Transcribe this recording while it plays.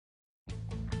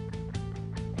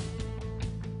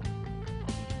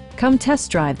Come test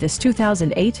drive this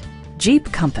 2008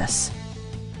 Jeep Compass.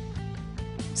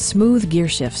 Smooth gear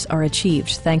shifts are achieved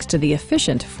thanks to the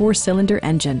efficient 4-cylinder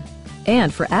engine.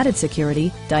 And for added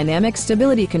security, dynamic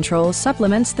stability control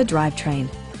supplements the drivetrain.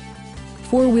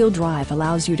 4-wheel drive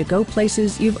allows you to go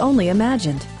places you've only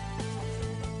imagined.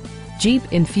 Jeep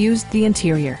infused the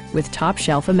interior with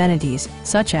top-shelf amenities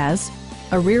such as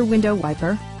a rear window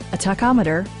wiper, a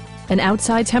tachometer, an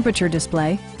outside temperature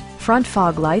display, front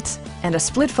fog lights, and a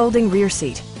split-folding rear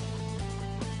seat.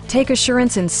 Take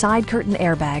assurance in side curtain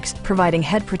airbags, providing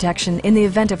head protection in the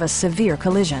event of a severe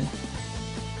collision.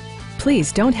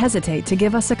 Please don't hesitate to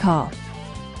give us a call.